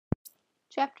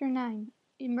Chapter 9: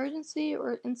 Emergency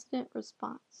or Incident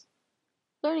Response.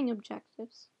 Learning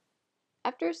Objectives.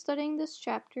 After studying this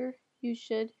chapter, you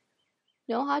should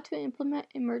know how to implement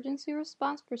emergency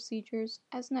response procedures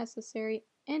as necessary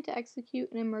and to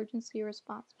execute an emergency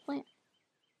response plan.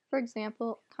 For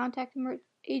example, contact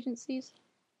agencies,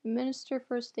 administer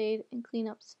first aid, and clean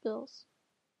up spills.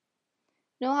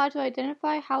 Know how to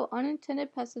identify how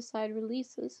unintended pesticide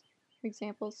releases, for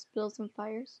example, spills and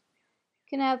fires,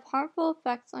 can have harmful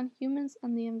effects on humans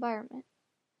and the environment.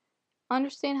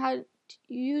 Understand how to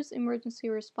use emergency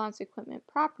response equipment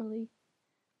properly.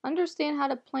 Understand how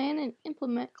to plan and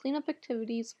implement cleanup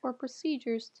activities or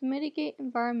procedures to mitigate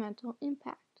environmental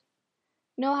impact.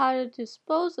 Know how to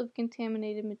dispose of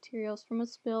contaminated materials from a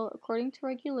spill according to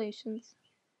regulations.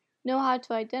 Know how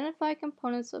to identify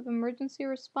components of emergency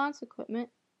response equipment,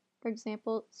 for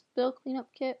example, spill cleanup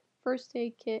kit, first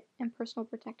aid kit, and personal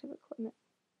protective equipment.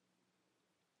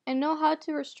 And know how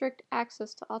to restrict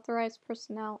access to authorized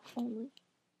personnel only.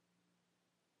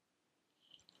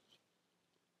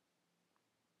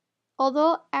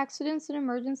 Although accidents and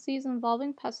emergencies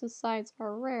involving pesticides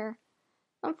are rare,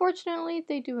 unfortunately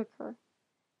they do occur.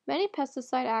 Many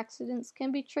pesticide accidents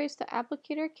can be traced to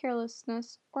applicator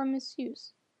carelessness or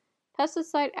misuse.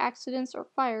 Pesticide accidents or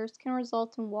fires can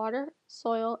result in water,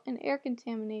 soil, and air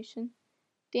contamination,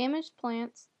 damage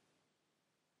plants,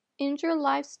 injure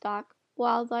livestock,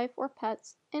 wildlife, or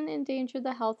pets, and endanger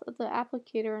the health of the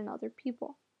applicator and other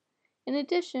people. In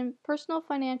addition, personal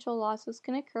financial losses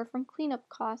can occur from cleanup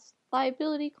costs,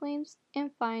 liability claims, and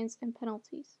fines and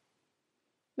penalties.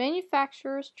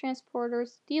 Manufacturers,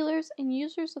 transporters, dealers, and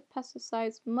users of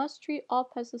pesticides must treat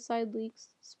all pesticide leaks,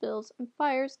 spills, and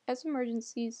fires as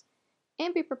emergencies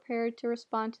and be prepared to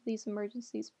respond to these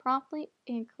emergencies promptly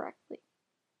and correctly.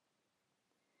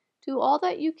 Do all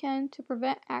that you can to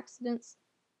prevent accidents,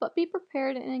 but be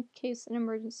prepared in case an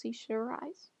emergency should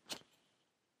arise.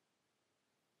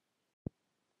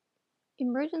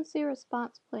 Emergency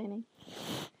Response Planning.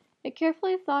 A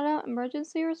carefully thought out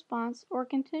emergency response or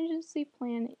contingency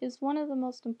plan is one of the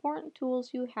most important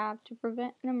tools you have to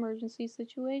prevent an emergency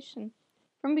situation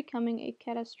from becoming a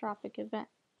catastrophic event.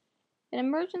 An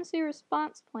emergency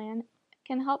response plan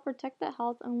can help protect the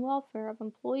health and welfare of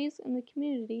employees in the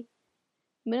community,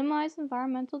 minimize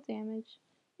environmental damage,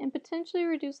 and potentially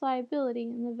reduce liability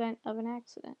in the event of an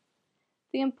accident.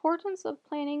 The importance of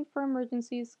planning for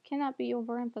emergencies cannot be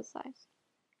overemphasized.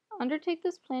 Undertake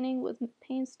this planning with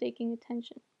painstaking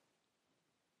attention.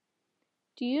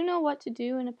 Do you know what to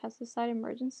do in a pesticide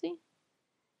emergency?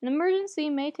 An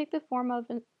emergency may take the form of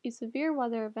a severe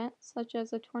weather event, such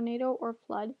as a tornado or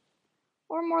flood,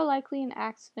 or more likely an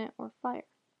accident or fire.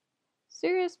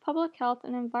 Serious public health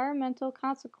and environmental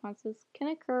consequences can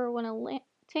occur when a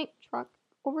tank truck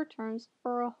overturns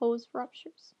or a hose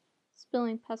ruptures,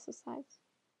 spilling pesticides.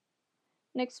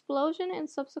 An explosion and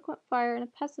subsequent fire in a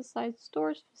pesticide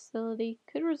storage facility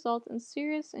could result in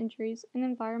serious injuries and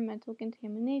environmental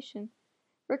contamination,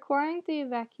 requiring the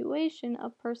evacuation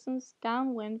of persons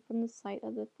downwind from the site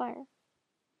of the fire.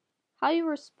 How you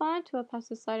respond to a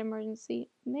pesticide emergency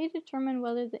may determine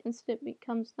whether the incident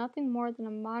becomes nothing more than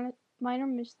a minor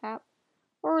mishap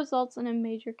or results in a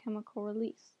major chemical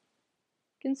release.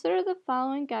 Consider the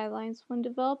following guidelines when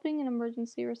developing an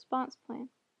emergency response plan.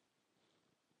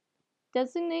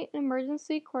 Designate an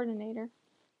emergency coordinator.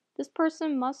 This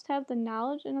person must have the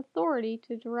knowledge and authority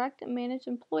to direct and manage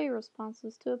employee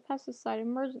responses to a pesticide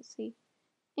emergency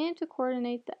and to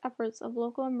coordinate the efforts of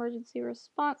local emergency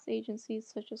response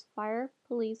agencies such as fire,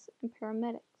 police, and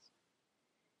paramedics.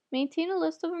 Maintain a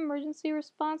list of emergency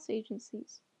response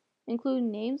agencies. Include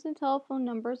names and telephone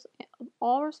numbers of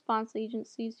all response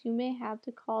agencies you may have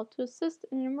to call to assist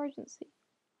in an emergency.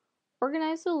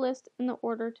 Organize the list in the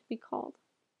order to be called.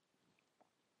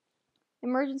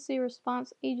 Emergency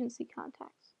Response Agency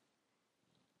Contacts.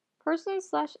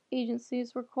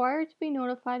 Persons/agencies required to be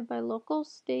notified by local,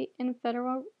 state, and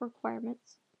federal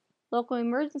requirements, local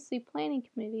emergency planning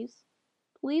committees,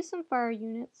 police and fire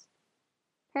units,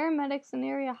 paramedics and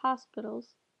area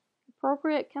hospitals,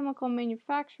 appropriate chemical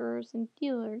manufacturers and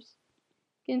dealers,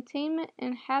 containment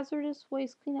and hazardous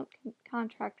waste cleanup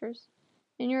contractors,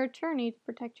 and your attorney to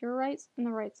protect your rights and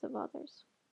the rights of others.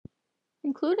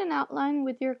 Include an outline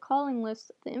with your calling list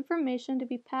of the information to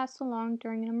be passed along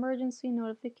during an emergency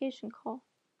notification call.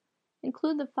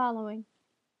 Include the following: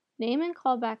 name and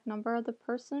callback number of the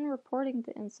person reporting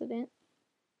the incident,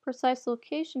 precise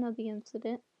location of the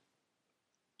incident,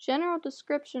 general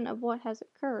description of what has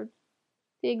occurred,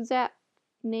 the exact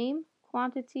name,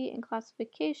 quantity, and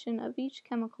classification of each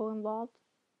chemical involved,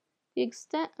 the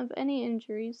extent of any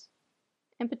injuries,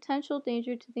 and potential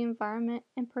danger to the environment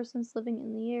and persons living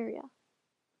in the area.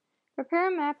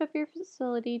 Prepare a map of your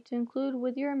facility to include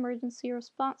with your emergency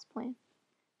response plan.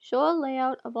 Show a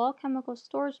layout of all chemical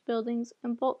storage buildings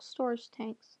and bulk storage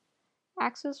tanks,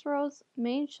 access roads,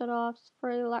 main shutoffs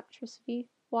for electricity,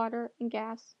 water, and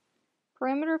gas,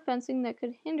 perimeter fencing that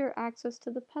could hinder access to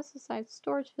the pesticide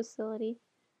storage facility,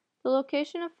 the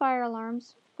location of fire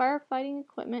alarms, firefighting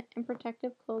equipment and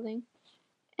protective clothing,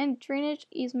 and drainage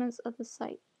easements of the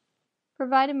site.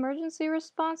 Provide emergency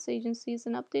response agencies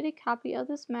an updated copy of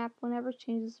this map whenever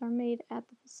changes are made at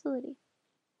the facility.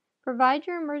 Provide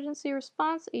your emergency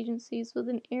response agencies with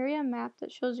an area map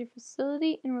that shows your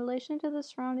facility in relation to the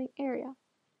surrounding area.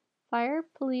 Fire,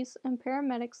 police, and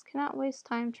paramedics cannot waste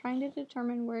time trying to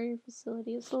determine where your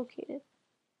facility is located.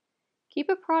 Keep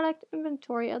a product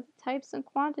inventory of the types and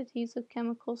quantities of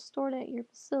chemicals stored at your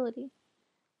facility.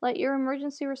 Let your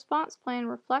emergency response plan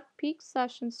reflect peak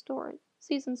season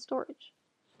storage.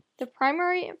 The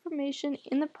primary information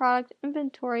in the product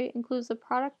inventory includes the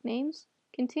product names,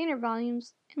 container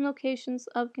volumes, and locations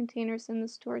of containers in the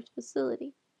storage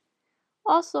facility.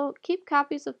 Also, keep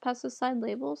copies of pesticide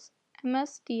labels,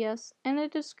 MSDS, and a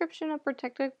description of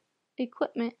protective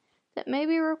equipment that may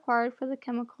be required for the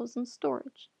chemicals in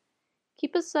storage.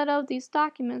 Keep a set of these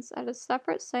documents at a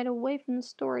separate site away from the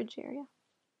storage area.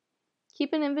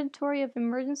 Keep an inventory of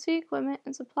emergency equipment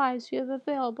and supplies you have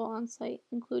available on site,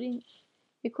 including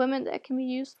equipment that can be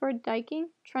used for diking,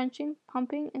 trenching,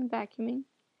 pumping, and vacuuming,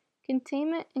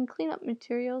 containment and cleanup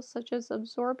materials such as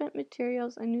absorbent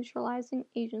materials and neutralizing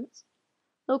agents,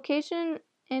 location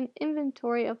and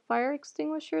inventory of fire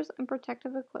extinguishers and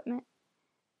protective equipment,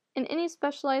 and any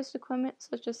specialized equipment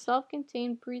such as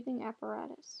self-contained breathing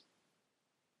apparatus.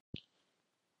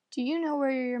 Do you know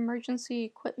where your emergency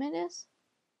equipment is?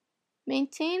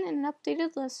 Maintain an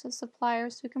updated list of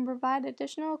suppliers who can provide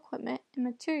additional equipment and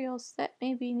materials that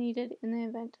may be needed in the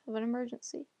event of an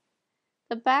emergency.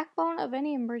 The backbone of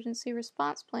any emergency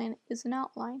response plan is an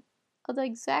outline of the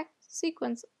exact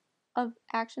sequence of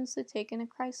actions to take in a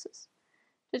crisis.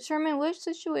 Determine which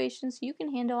situations you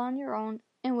can handle on your own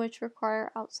and which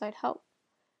require outside help.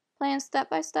 Plan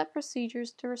step-by-step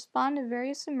procedures to respond to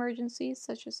various emergencies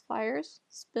such as fires,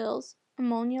 spills,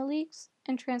 ammonia leaks,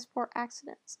 and transport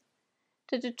accidents.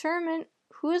 To determine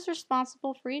who is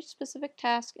responsible for each specific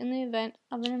task in the event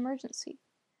of an emergency.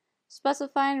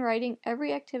 Specify in writing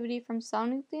every activity from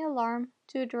sounding the alarm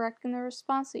to directing the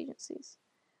response agencies.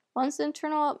 Once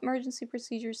internal emergency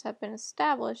procedures have been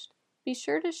established, be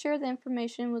sure to share the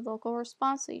information with local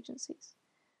response agencies.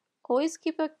 Always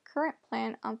keep a current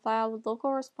plan on file with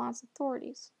local response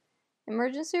authorities.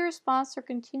 Emergency response or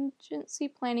contingency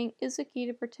planning is the key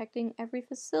to protecting every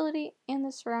facility and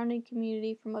the surrounding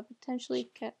community from a potentially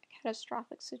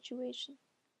catastrophic situation.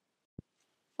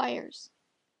 Fires.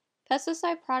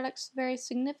 Pesticide products vary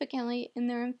significantly in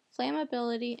their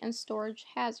inflammability and storage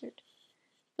hazard.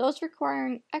 Those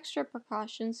requiring extra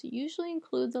precautions usually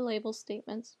include the label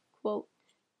statements, quote,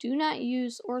 "Do not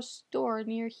use or store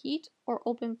near heat or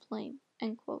open flame,"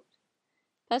 end quote.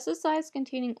 Pesticides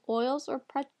containing oils or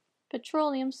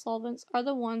petroleum solvents are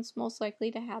the ones most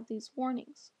likely to have these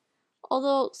warnings,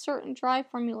 although certain dry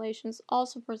formulations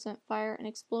also present fire and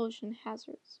explosion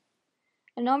hazards.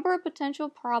 A number of potential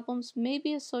problems may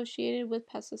be associated with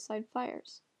pesticide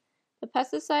fires. The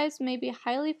pesticides may be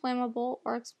highly flammable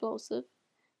or explosive.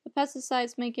 The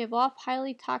pesticides may give off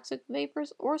highly toxic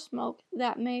vapors or smoke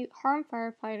that may harm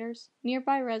firefighters,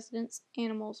 nearby residents,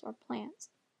 animals, or plants.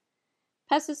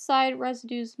 Pesticide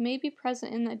residues may be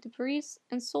present in the debris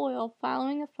and soil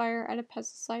following a fire at a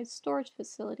pesticide storage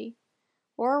facility,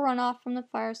 or a runoff from the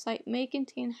fire site may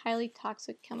contain highly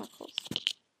toxic chemicals.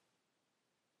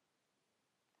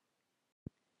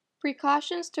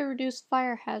 Precautions to reduce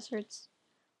fire hazards.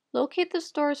 Locate the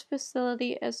storage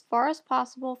facility as far as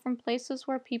possible from places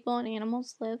where people and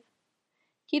animals live.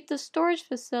 Keep the storage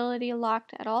facility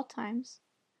locked at all times.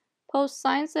 Post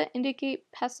signs that indicate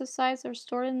pesticides are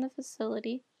stored in the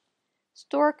facility.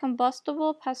 Store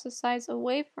combustible pesticides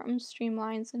away from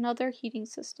streamlines and other heating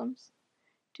systems.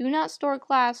 Do not store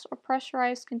glass or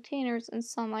pressurized containers in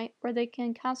sunlight where they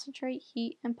can concentrate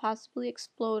heat and possibly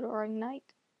explode or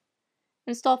ignite.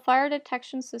 Install fire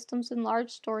detection systems in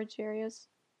large storage areas.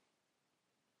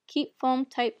 Keep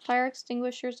foam-type fire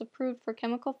extinguishers approved for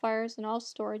chemical fires in all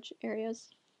storage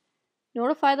areas.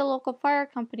 Notify the local fire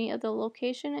company of the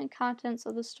location and contents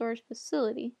of the storage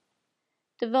facility.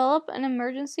 Develop an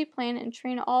emergency plan and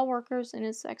train all workers in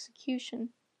its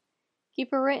execution.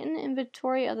 Keep a written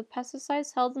inventory of the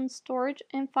pesticides held in storage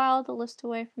and file the list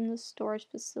away from the storage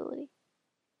facility.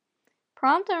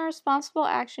 Prompt and responsible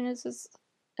action is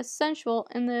essential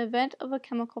in the event of a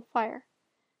chemical fire.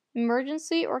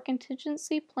 Emergency or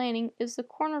contingency planning is the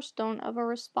cornerstone of a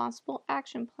responsible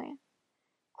action plan.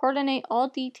 Coordinate all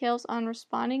details on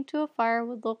responding to a fire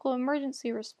with local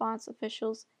emergency response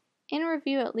officials and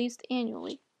review at least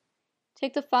annually.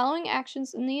 Take the following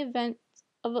actions in the event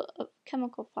of a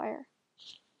chemical fire.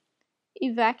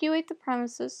 Evacuate the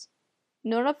premises.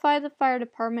 Notify the fire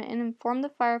department and inform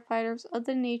the firefighters of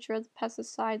the nature of the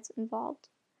pesticides involved.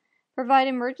 Provide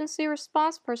emergency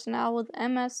response personnel with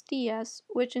MSDS,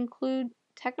 which include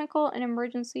technical and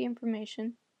emergency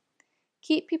information.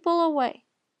 Keep people away.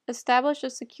 Establish a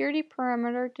security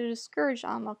perimeter to discourage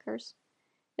onlookers.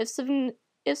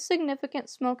 If significant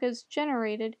smoke is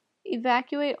generated,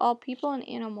 evacuate all people and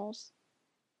animals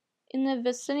in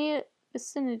the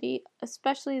vicinity,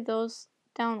 especially those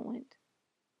downwind.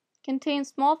 Contain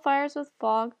small fires with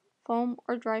fog, foam,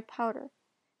 or dry powder.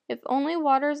 If only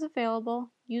water is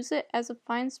available, use it as a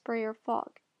fine spray or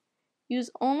fog. Use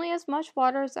only as much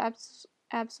water as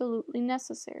absolutely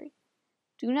necessary.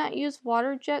 Do not use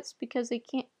water jets because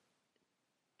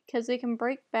they can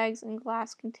break bags and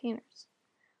glass containers.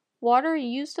 Water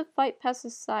used to fight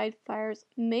pesticide fires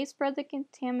may spread the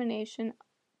contamination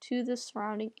to the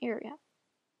surrounding area.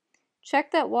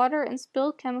 Check that water and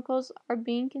spilled chemicals are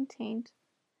being contained.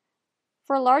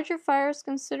 For larger fires,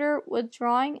 consider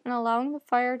withdrawing and allowing the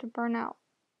fire to burn out.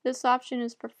 This option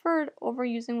is preferred over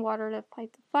using water to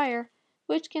fight the fire,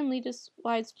 which can lead to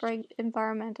widespread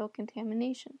environmental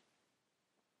contamination.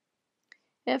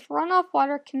 If runoff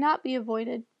water cannot be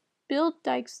avoided, build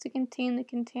dikes to contain the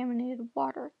contaminated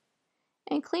water,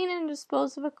 and clean and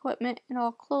dispose of equipment and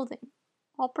all clothing.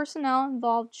 All personnel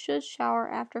involved should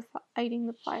shower after fighting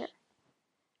the fire.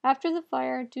 After the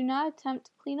fire, do not attempt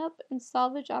cleanup and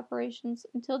salvage operations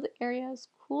until the area is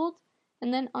cooled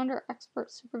and then under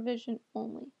expert supervision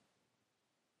only.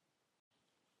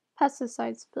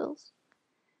 Pesticide spills.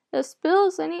 A spill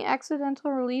is any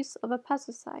accidental release of a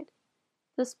pesticide.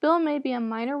 The spill may be a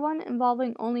minor one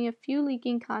involving only a few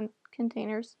leaking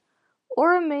containers,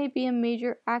 or it may be a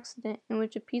major accident in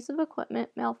which a piece of equipment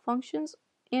malfunctions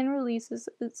and releases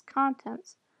its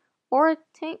contents, or a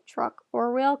tank truck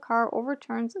or rail car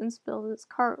overturns and spills its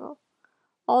cargo.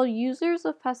 All users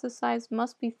of pesticides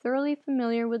must be thoroughly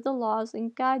familiar with the laws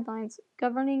and guidelines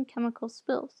governing chemical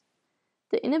spills.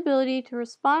 The inability to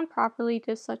respond properly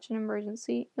to such an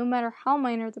emergency, no matter how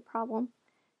minor the problem,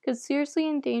 could seriously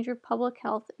endanger public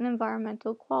health and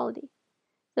environmental quality.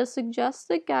 The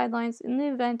suggested guidelines in the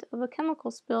event of a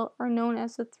chemical spill are known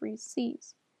as the 3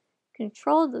 C's: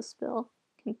 control the spill,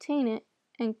 contain it,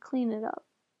 and clean it up.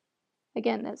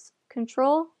 Again, that's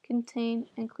control, contain,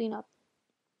 and clean up.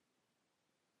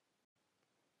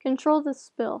 Control the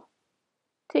spill.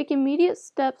 Take immediate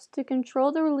steps to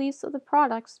control the release of the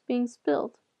products being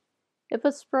spilled. If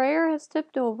a sprayer has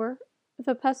tipped over, if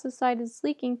a pesticide is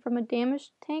leaking from a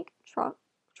damaged tank truck,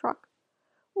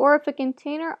 or if a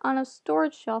container on a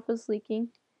storage shelf is leaking,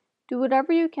 do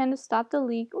whatever you can to stop the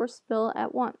leak or spill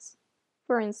at once.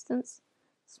 For instance,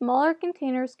 smaller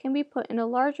containers can be put into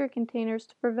larger containers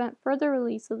to prevent further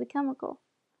release of the chemical.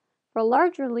 For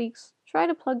larger leaks, try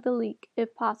to plug the leak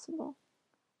if possible.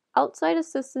 Outside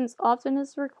assistance often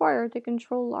is required to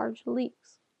control large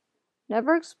leaks.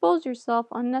 Never expose yourself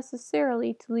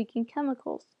unnecessarily to leaking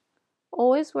chemicals.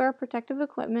 Always wear protective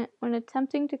equipment when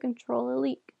attempting to control a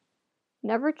leak.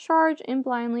 Never charge in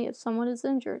blindly if someone is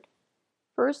injured.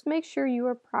 First, make sure you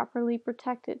are properly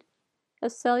protected. A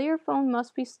cellular phone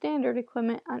must be standard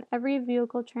equipment on every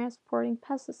vehicle transporting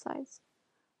pesticides.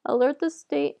 Alert the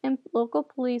state and local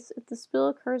police if the spill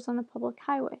occurs on a public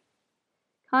highway.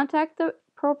 Contact the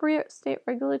appropriate state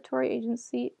regulatory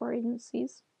agency or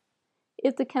agencies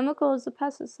if the chemical is a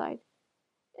pesticide.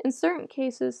 In certain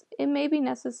cases, it may be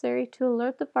necessary to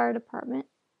alert the fire department,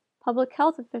 public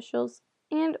health officials,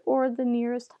 and/or the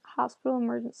nearest hospital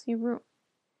emergency room.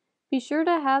 Be sure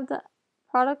to have the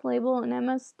product label and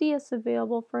MSDS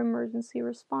available for emergency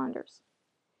responders.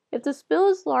 If the spill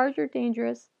is large or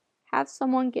dangerous, have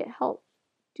someone get help.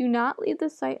 Do not leave the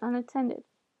site unattended.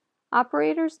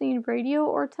 Operators need radio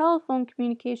or telephone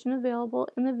communication available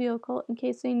in the vehicle in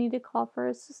case they need to call for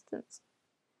assistance.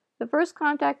 The first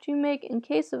contact you make in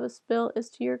case of a spill is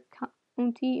to your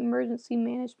county emergency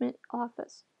management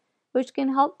office, which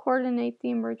can help coordinate the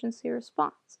emergency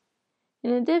response.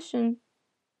 In addition,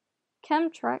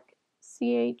 Chemtrec,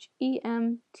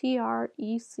 CHEMTREC,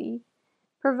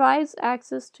 provides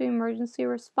access to emergency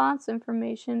response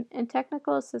information and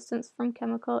technical assistance from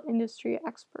chemical industry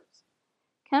experts.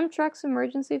 Chemtrec's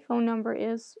emergency phone number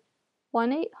is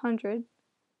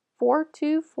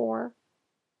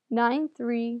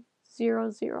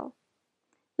 1-800-424-9300.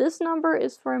 This number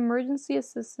is for emergency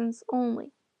assistance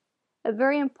only. A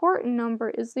very important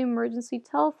number is the emergency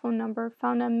telephone number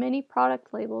found on many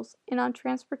product labels and on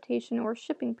transportation or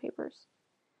shipping papers.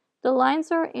 The lines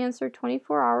are answered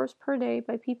 24 hours per day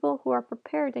by people who are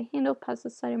prepared to handle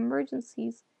pesticide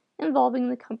emergencies involving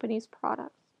the company's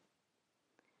products.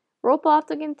 Rope off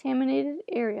the contaminated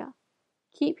area.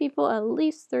 Keep people at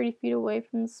least 30 feet away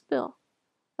from the spill.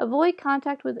 Avoid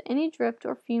contact with any drift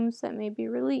or fumes that may be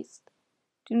released.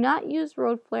 Do not use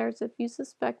road flares if you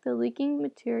suspect the leaking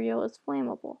material is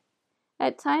flammable.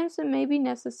 At times, it may be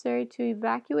necessary to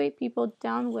evacuate people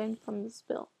downwind from the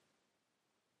spill.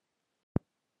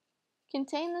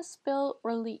 Contain the spill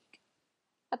or leak.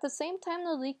 At the same time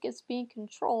the leak is being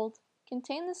controlled,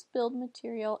 contain the spilled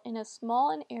material in as small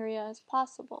an area as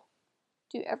possible.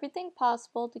 Do everything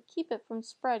possible to keep it from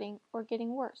spreading or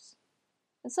getting worse.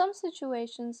 In some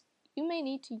situations, you may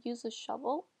need to use a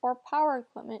shovel or power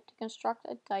equipment to construct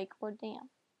a dike or dam.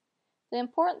 The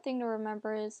important thing to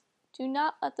remember is, do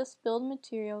not let the spilled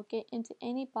material get into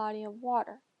any body of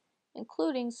water,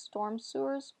 including storm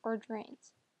sewers or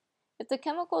drains. If the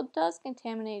chemical does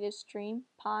contaminate a stream,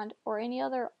 pond, or any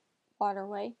other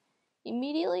waterway,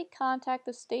 immediately contact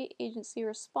the state agency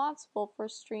responsible for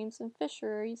streams and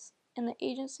fisheries and the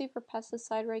Agency for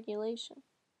Pesticide Regulation.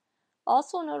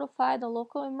 Also notify the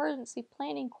local emergency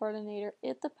planning coordinator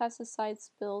if the pesticide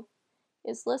spilled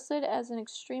is listed as an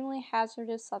extremely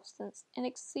hazardous substance and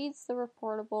exceeds the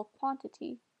reportable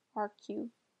quantity, RQ.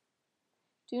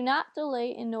 Do not delay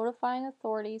in notifying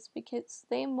authorities because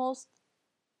they must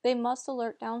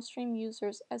alert downstream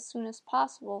users as soon as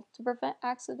possible to prevent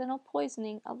accidental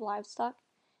poisoning of livestock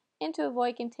and to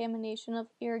avoid contamination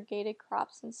of irrigated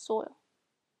crops and soil.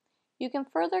 You can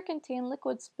further contain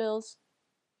liquid spills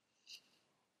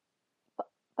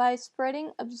by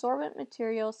spreading absorbent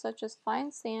materials such as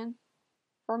fine sand,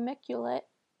 vermiculite,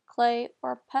 clay,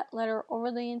 or pet litter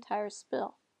over the entire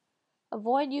spill.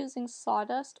 Avoid using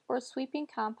sawdust or sweeping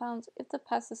compounds if the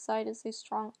pesticide is a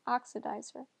strong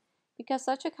oxidizer, because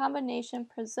such a combination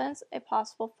presents a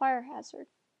possible fire hazard.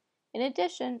 In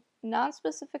addition,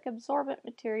 nonspecific absorbent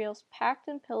materials packed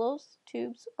in pillows,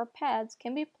 tubes, or pads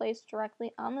can be placed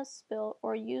directly on the spill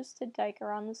or used to dike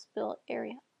around the spill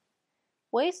area.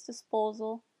 Waste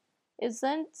disposal is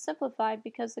then simplified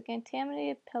because the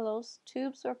contaminated pillows,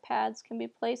 tubes, or pads can be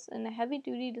placed in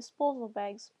heavy-duty disposal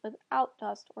bags without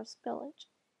dust or spillage.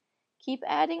 Keep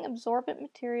adding absorbent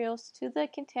materials to the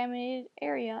contaminated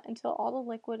area until all the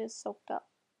liquid is soaked up.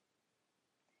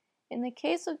 In the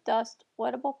case of dust,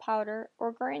 wettable powder,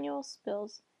 or granule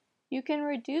spills, you can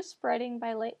reduce spreading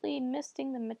by lightly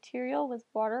misting the material with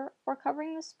water or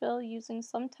covering the spill using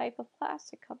some type of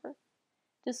plastic cover.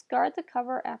 Discard the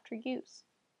cover after use.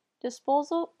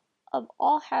 Disposal of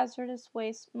all hazardous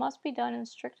waste must be done in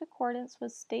strict accordance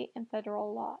with state and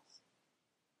federal laws.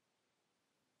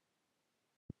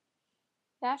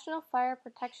 National Fire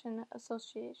Protection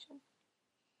Association.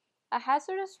 A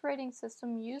hazardous rating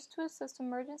system used to assist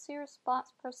emergency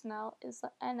response personnel is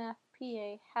the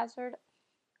NFPA Hazard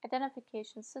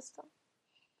Identification System.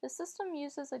 The system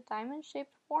uses a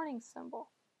diamond-shaped warning symbol.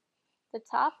 The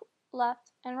top,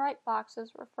 left, and right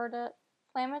boxes refer to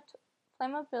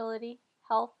flammability,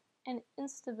 health, and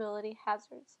instability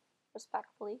hazards,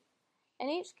 respectively,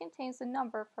 and each contains a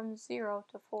number from 0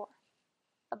 to 4.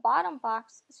 The bottom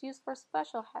box is used for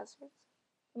special hazards.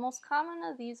 The most common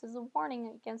of these is a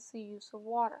warning against the use of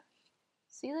water.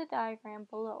 See the diagram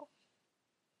below.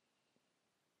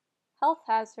 Health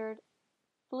hazard,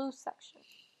 blue section.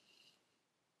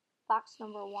 Box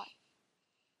number 1.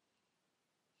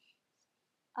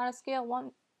 On a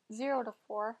scale 0 to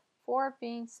 4, 4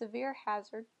 being severe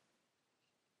hazard,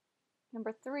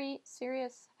 number 3,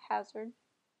 serious hazard,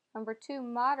 number 2,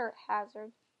 moderate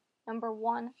hazard, number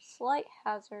 1, slight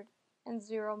hazard, and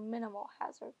 0, minimal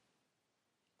hazard.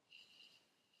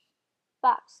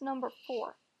 Box number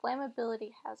 4,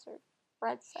 flammability hazard,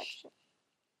 red section.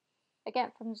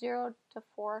 Again, from 0 to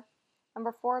 4,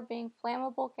 number 4 being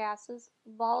flammable gases,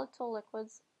 volatile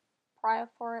liquids,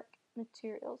 pyrophoric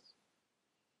materials.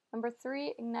 Number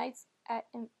 3 ignites at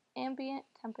ambient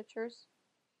temperatures.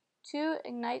 2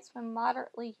 ignites when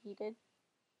moderately heated.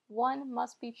 1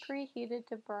 must be preheated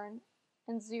to burn,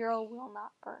 and 0 will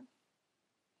not burn.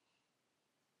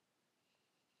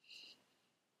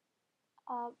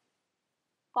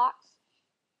 Box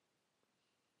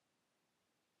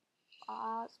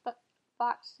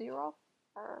 0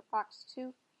 or box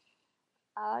 2,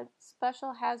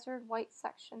 special hazard white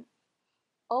section.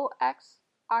 OX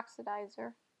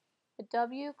oxidizer. The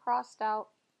W crossed out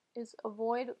is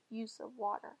avoid use of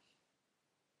water.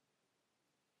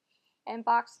 And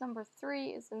box number 3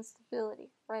 is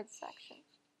instability, red section.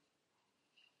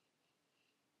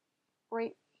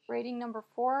 Rating number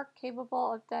 4,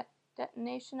 capable of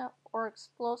detonation or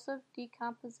explosive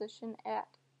decomposition at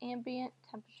ambient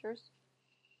temperatures.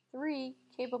 3,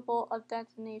 capable of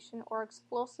detonation or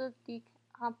explosive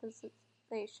decomposition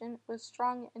with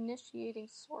strong initiating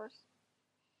source.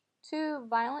 2,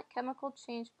 violent chemical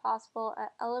change possible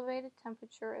at elevated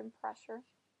temperature and pressure.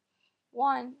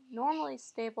 1, normally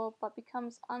stable but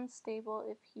becomes unstable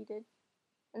if heated.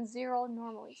 And 0,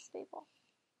 normally stable.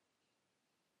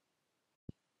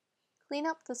 Clean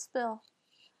up the spill.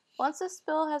 Once the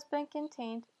spill has been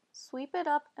contained, sweep it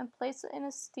up and place it in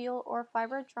a steel or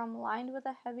fiber drum lined with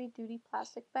a heavy-duty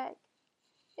plastic bag.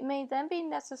 It may then be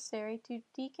necessary to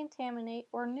decontaminate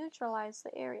or neutralize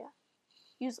the area.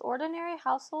 Use ordinary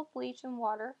household bleach and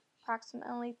water,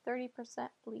 approximately 30%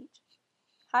 bleach,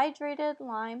 hydrated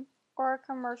lime, or a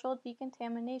commercial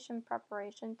decontamination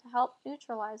preparation to help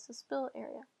neutralize the spill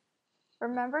area.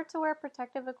 Remember to wear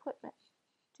protective equipment.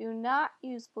 Do not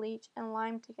use bleach and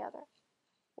lime together.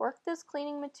 Work this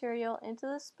cleaning material into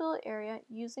the spill area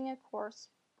using a coarse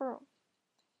broom.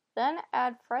 Then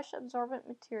add fresh absorbent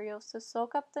materials to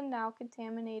soak up the now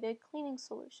contaminated cleaning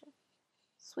solution.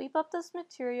 Sweep up this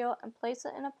material and place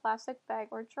it in a plastic bag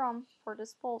or drum for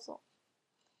disposal.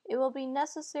 It will be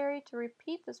necessary to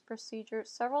repeat this procedure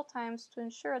several times to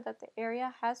ensure that the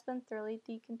area has been thoroughly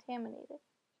decontaminated.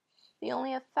 The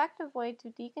only effective way to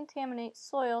decontaminate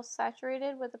soil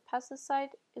saturated with a pesticide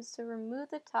is to remove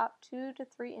the top 2 to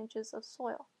 3 inches of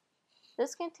soil.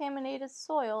 This contaminated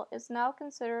soil is now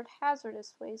considered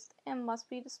hazardous waste and must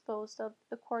be disposed of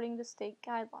according to state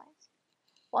guidelines.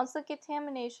 Once the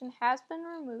contamination has been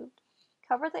removed,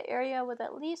 cover the area with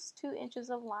at least 2 inches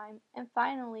of lime, and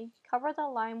finally, cover the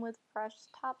lime with fresh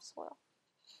topsoil.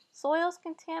 Soils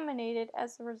contaminated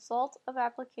as a result of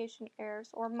application errors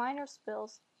or minor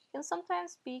spills can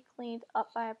sometimes be cleaned up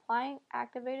by applying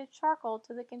activated charcoal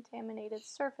to the contaminated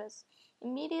surface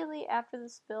immediately after the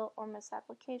spill or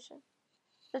misapplication.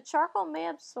 The charcoal may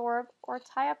absorb or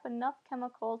tie up enough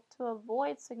chemical to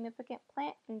avoid significant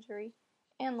plant injury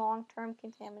and long-term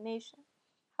contamination.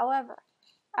 However,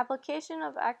 application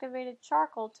of activated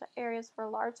charcoal to areas where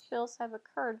large spills have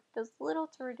occurred does little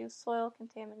to reduce soil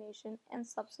contamination and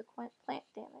subsequent plant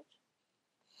damage.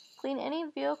 Clean any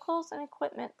vehicles and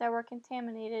equipment that were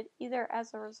contaminated either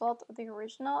as a result of the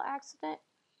original accident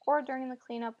or during the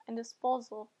cleanup and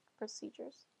disposal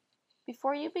procedures.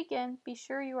 Before you begin, be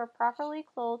sure you are properly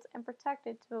clothed and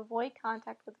protected to avoid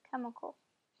contact with the chemical.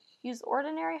 Use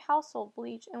ordinary household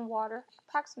bleach and water,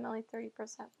 approximately 30%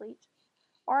 bleach,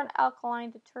 or an alkaline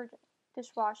detergent,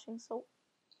 dishwashing soap,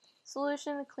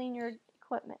 solution to clean your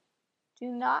equipment. Do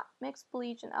not mix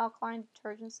bleach and alkaline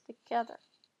detergents together.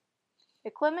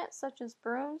 Equipment such as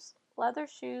brooms, leather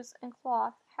shoes, and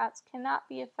cloth hats cannot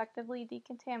be effectively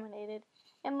decontaminated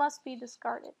and must be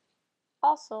discarded.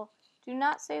 Also, do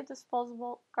not save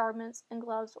disposable garments and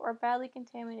gloves or badly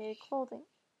contaminated clothing.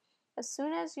 As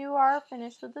soon as you are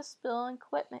finished with the spill and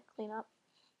equipment cleanup,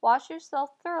 wash yourself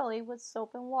thoroughly with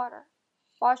soap and water.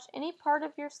 Wash any part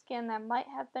of your skin that might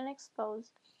have been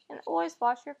exposed, and always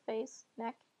wash your face,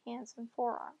 neck, hands, and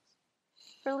forearms.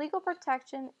 For legal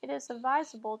protection, it is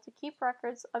advisable to keep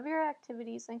records of your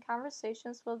activities and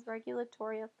conversations with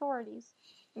regulatory authorities,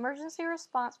 emergency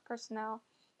response personnel,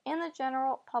 and the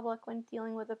general public when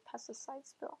dealing with a pesticide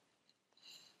spill.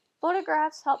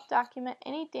 Photographs help document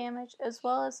any damage as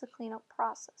well as the cleanup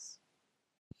process.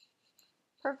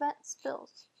 Prevent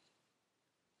spills.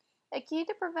 A key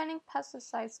to preventing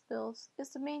pesticide spills is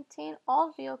to maintain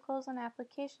all vehicles and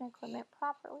application equipment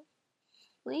properly.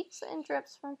 Leaks and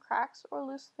drips from cracks or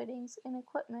loose fittings in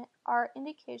equipment are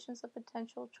indications of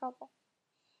potential trouble.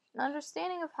 An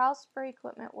understanding of how spray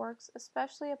equipment works,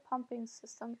 especially a pumping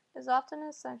system, is often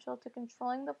essential to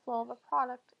controlling the flow of a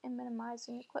product and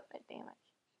minimizing equipment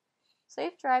damage.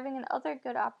 Safe driving and other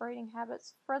good operating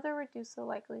habits further reduce the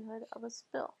likelihood of a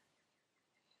spill.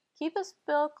 Keep a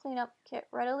spill cleanup kit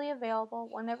readily available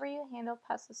whenever you handle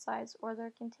pesticides or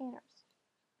their containers.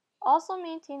 Also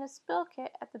maintain a spill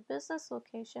kit at the business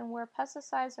location where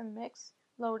pesticides are mixed,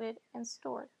 loaded, and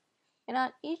stored, and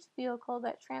on each vehicle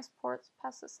that transports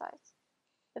pesticides.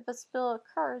 If a spill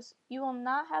occurs, you will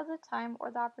not have the time or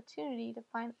the opportunity to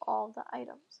find all the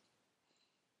items.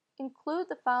 Include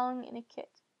the following in a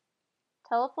kit: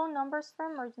 telephone numbers for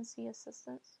emergency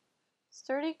assistance,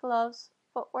 sturdy gloves,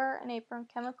 footwear and apron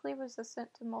chemically resistant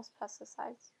to most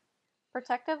pesticides,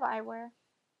 protective eyewear,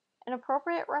 an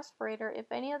appropriate respirator if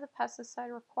any of the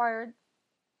pesticide required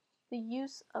the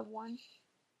use of one,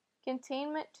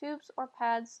 containment tubes or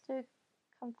pads to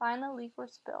confine the leak or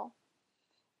spill,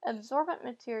 Absorbent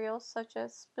materials such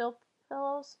as spill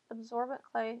pillows, absorbent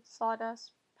clay,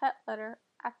 sawdust, pet litter,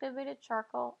 activated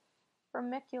charcoal,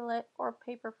 vermiculite, or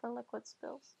paper for liquid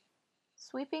spills.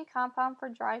 Sweeping compound for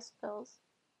dry spills.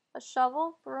 A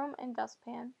shovel, broom, and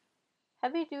dustpan.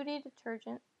 Heavy-duty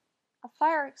detergent. A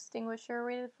fire extinguisher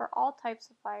rated for all types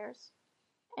of fires.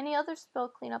 Any other spill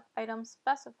cleanup items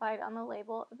specified on the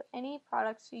label of any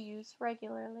products you use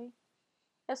regularly.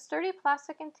 A sturdy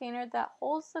plastic container that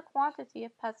holds the quantity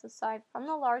of pesticide from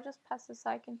the largest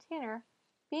pesticide container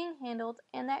being handled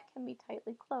and that can be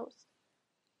tightly closed.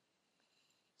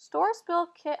 Store spill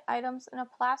kit items in a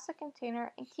plastic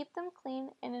container and keep them clean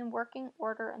and in working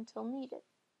order until needed.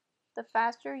 The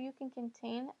faster you can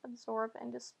contain, absorb,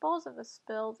 and dispose of a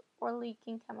spilled or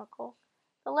leaking chemical,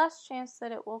 the less chance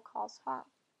that it will cause harm.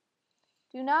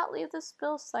 Do not leave the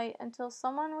spill site until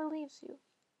someone relieves you.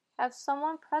 Have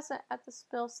someone present at the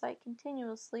spill site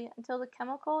continuously until the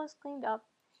chemical is cleaned up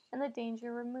and the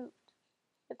danger removed.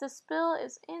 If the spill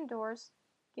is indoors,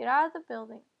 get out of the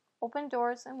building, open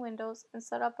doors and windows, and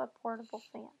set up a portable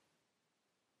fan.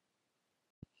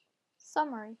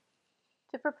 Summary.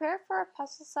 To prepare for a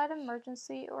pesticide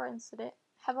emergency or incident,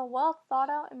 have a well thought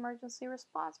out emergency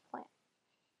response plan.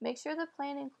 Make sure the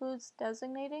plan includes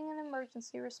designating an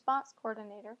emergency response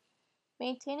coordinator,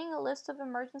 maintaining a list of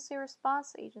emergency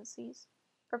response agencies,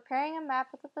 preparing a map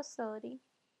of the facility,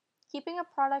 keeping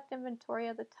a product inventory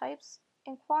of the types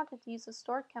and quantities of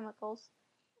stored chemicals,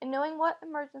 and knowing what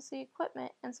emergency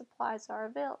equipment and supplies are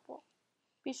available.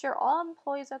 Be sure all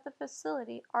employees at the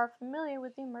facility are familiar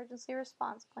with the emergency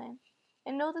response plan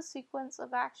and know the sequence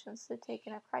of actions to take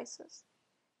in a crisis.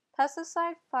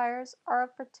 Pesticide fires are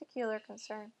of particular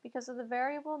concern because of the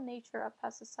variable nature of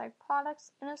pesticide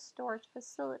products in a storage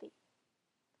facility.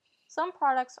 Some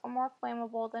products are more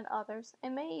flammable than others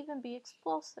and may even be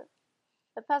explosive.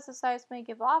 The pesticides may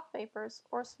give off vapors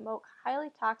or smoke highly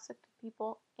toxic to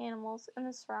people, animals, and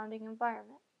the surrounding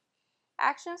environment.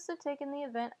 Actions to take in the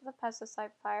event of a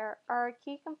pesticide fire are a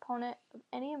key component of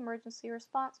any emergency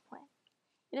response plan.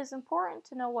 It is important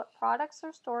to know what products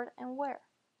are stored and where.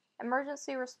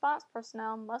 Emergency response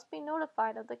personnel must be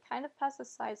notified of the kind of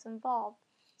pesticides involved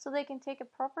so they can take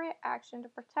appropriate action to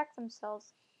protect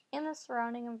themselves and the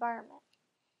surrounding environment.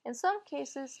 In some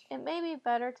cases, it may be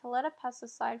better to let a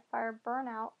pesticide fire burn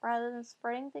out rather than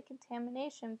spreading the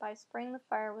contamination by spraying the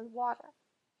fire with water.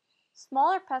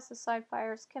 Smaller pesticide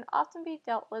fires can often be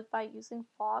dealt with by using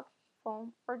fog,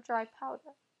 foam, or dry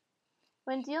powder.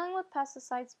 When dealing with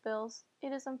pesticide spills,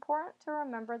 it is important to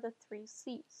remember the 3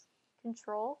 C's: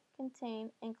 control,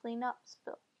 contain, and clean up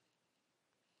spill.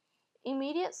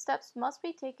 Immediate steps must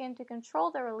be taken to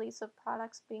control the release of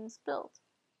products being spilled.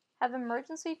 Have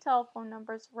emergency telephone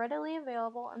numbers readily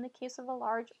available in the case of a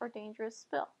large or dangerous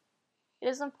spill. It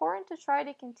is important to try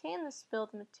to contain the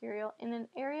spilled material in an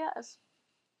area as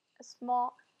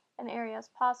small an area as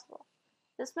possible.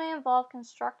 This may involve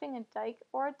constructing a dike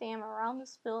or a dam around the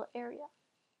spill area.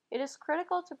 It is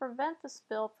critical to prevent the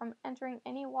spill from entering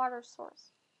any water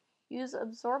source. Use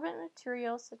absorbent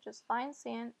materials such as fine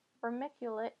sand,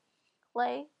 vermiculite,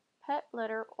 clay, pet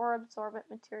litter, or absorbent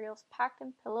materials packed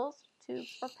in pillows,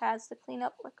 tubes, or pads to clean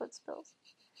up liquid spills.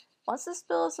 Once the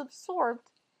spill is absorbed,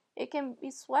 it can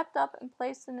be swept up and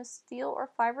placed in a steel or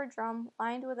fiber drum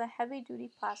lined with a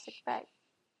heavy-duty plastic bag.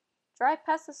 Dry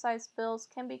pesticide spills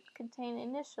can be contained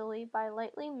initially by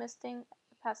lightly misting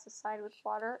the pesticide with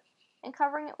water and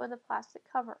covering it with a plastic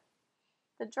cover.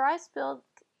 The dry spill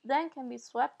then can be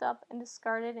swept up and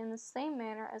discarded in the same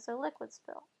manner as a liquid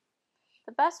spill.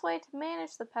 The best way to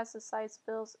manage the pesticide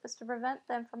spills is to prevent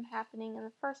them from happening in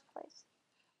the first place.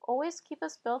 Always keep a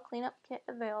spill cleanup kit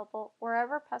available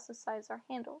wherever pesticides are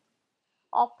handled.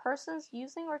 All persons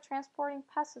using or transporting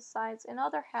pesticides and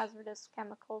other hazardous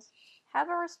chemicals have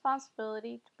a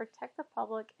responsibility to protect the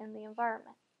public and the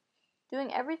environment.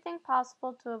 Doing everything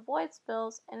possible to avoid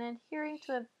spills and adhering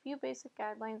to a few basic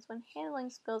guidelines when handling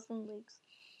spills and leaks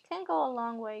can go a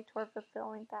long way toward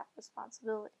fulfilling that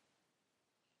responsibility.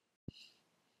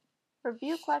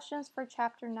 Review questions for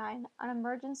Chapter 9 on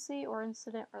emergency or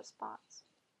incident response.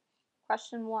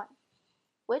 Question 1.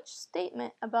 Which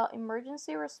statement about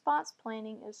emergency response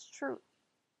planning is true?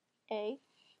 A.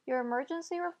 Your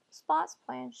emergency response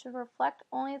plan should reflect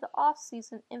only the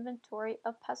off-season inventory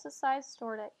of pesticides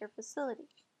stored at your facility.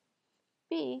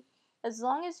 B. As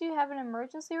long as you have an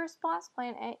emergency response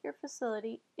plan at your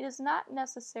facility, it is not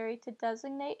necessary to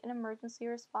designate an emergency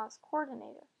response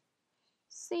coordinator.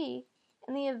 C.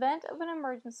 In the event of an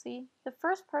emergency, the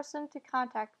first person to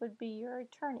contact would be your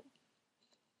attorney.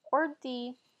 Or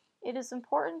D. It is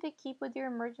important to keep with your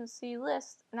emergency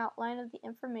list an outline of the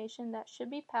information that should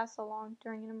be passed along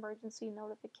during an emergency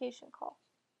notification call.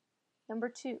 Number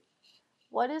 2.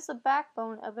 What is the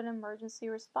backbone of an emergency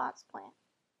response plan?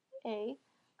 A.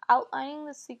 Outlining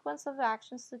the sequence of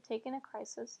actions to take in a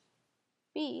crisis.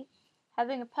 B.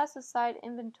 Having a pesticide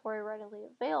inventory readily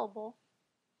available.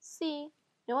 C.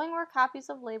 Knowing where copies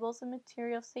of labels and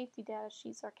material safety data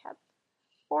sheets are kept.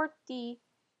 Or D.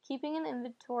 Keeping an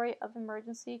inventory of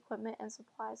emergency equipment and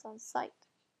supplies on site.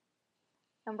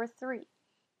 Number 3.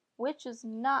 Which is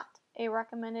not a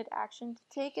recommended action to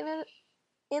take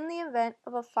in the event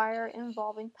of a fire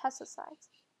involving pesticides?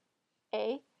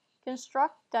 A.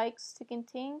 Construct dikes to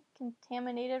contain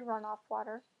contaminated runoff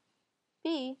water.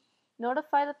 B.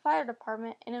 Notify the fire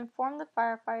department and inform the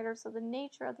firefighters of the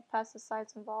nature of the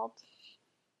pesticides involved.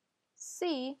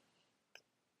 C.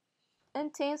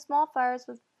 Contain small fires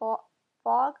with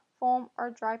fog, foam, or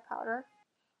dry powder.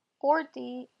 Or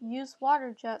D. Use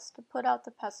water jets to put out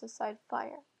the pesticide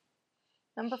fire.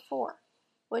 Number 4.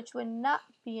 Which would not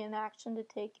be an action to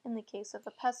take in the case of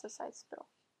a pesticide spill?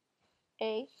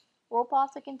 A. Rope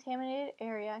off the contaminated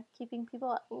area, keeping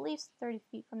people at least 30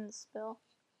 feet from the spill.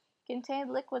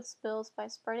 Contain liquid spills by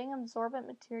spreading absorbent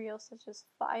materials such as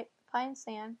fine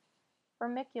sand,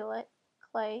 vermiculite,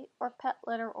 clay, or pet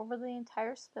litter over the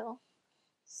entire spill.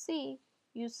 C.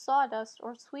 Use sawdust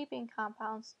or sweeping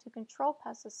compounds to control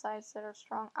pesticides that are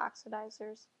strong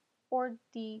oxidizers. Or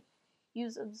D.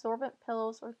 Use absorbent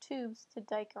pillows or tubes to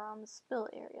dike around the spill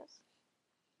areas.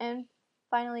 And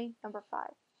finally, number 5.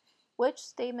 Which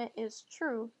statement is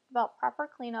true about proper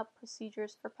cleanup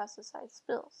procedures for pesticide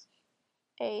spills?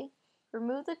 A.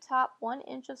 Remove the top 1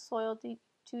 inch of soil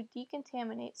to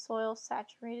decontaminate soil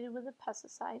saturated with a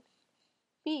pesticide.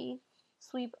 B.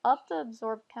 Sweep up the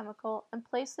absorbed chemical and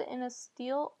place it in a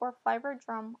steel or fiber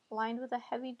drum lined with a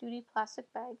heavy-duty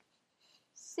plastic bag.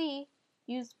 C.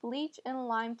 Use bleach and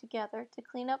lime together to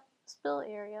clean up spill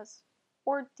areas.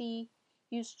 Or D.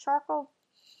 Use charcoal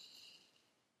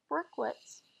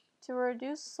briquettes to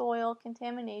reduce soil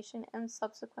contamination and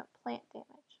subsequent plant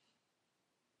damage.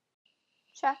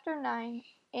 Chapter 9.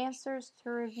 Answers to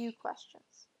review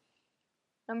questions.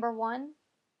 Number 1,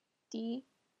 D.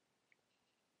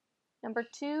 Number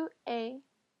 2, A.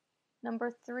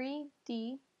 Number 3,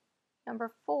 D.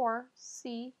 Number 4,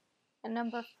 C. And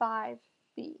number 5,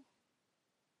 B.